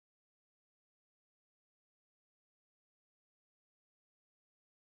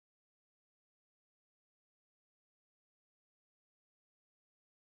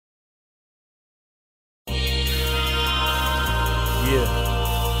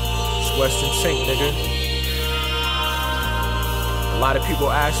Western TINK, nigga. A lot of people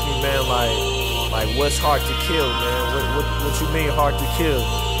ask me, man, like what's hard to kill, man? What you mean hard to kill?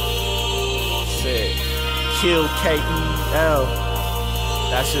 Shit, kill, K-E-L.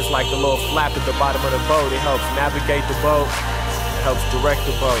 That's just like the little flap at the bottom of the boat. It helps navigate the boat. It helps direct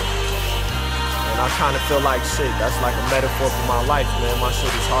the boat. And I kind of feel like shit, that's like a metaphor for my life, man. My shit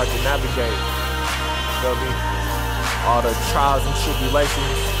is hard to navigate. Feel me? All the trials and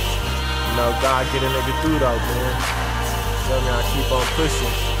tribulations, you know, God get a nigga through though, man. Feel me? I keep on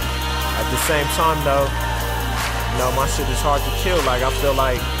pushing. At the same time though, you know, my shit is hard to kill. Like, I feel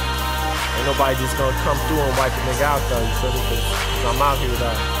like ain't nobody just gonna come through and wipe a nigga out though, you feel me? Cause I'm out here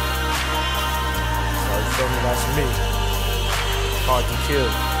though. So you feel me? That's me. Hard to kill.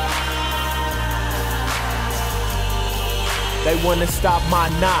 They wanna stop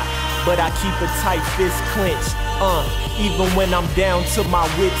my knot, but I keep a tight fist clenched. Even when I'm down to my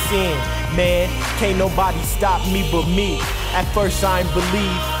wits end, man, can't nobody stop me but me. At first I ain't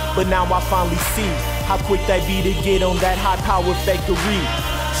believe, but now I finally see how quick they be to get on that high power fakery.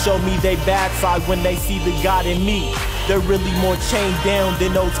 Show me they bad side when they see the God in me. They're really more chained down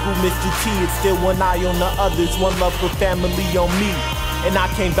than old school Mr. T. It's still one eye on the others, one love for family on me. And I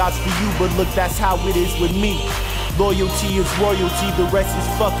can't vouch for you, but look, that's how it is with me. Loyalty is royalty, the rest is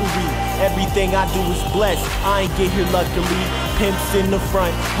fuckery. Everything I do is blessed, I ain't get here luckily. Pimps in the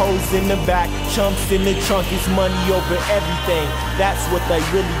front, hoes in the back, chumps in the trunk, it's money over everything. That's what they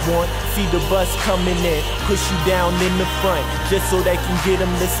really want. See the bus coming in, push you down in the front, just so they can get them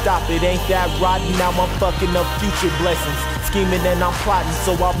to stop it. Ain't that rotten? Now I'm fucking up future blessings. Scheming and I'm plotting,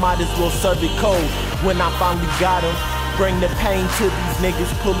 so I might as well serve it cold. When I finally got them, bring the pain to these niggas,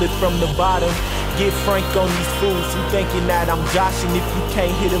 pull it from the bottom. Get frank on these fools who thinking that I'm joshing. If you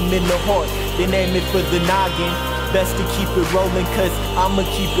can't hit them in the heart, then aim it for the noggin. Best to keep it rolling, cause I'ma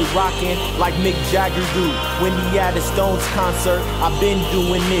keep it rockin' like Mick Jagger do when he at a Stones concert. I've been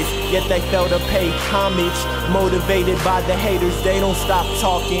doing this, yet they fail to pay homage. Motivated by the haters, they don't stop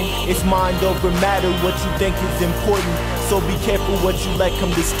talking. It's mind over matter, what you think is important. So be careful what you let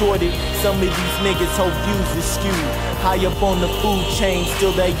come distort it. Some of these niggas hope views is skewed. High up on the food chain,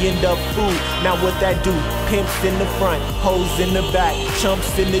 still they end up food. Now what that do? Pimps in the front, hoes in the back,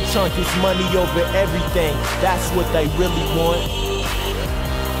 chumps in the trunk. It's money over everything. That's what they really want.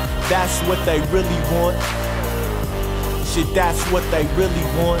 That's what they really want. Shit, that's what they really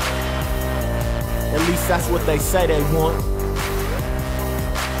want. At least that's what they say they want.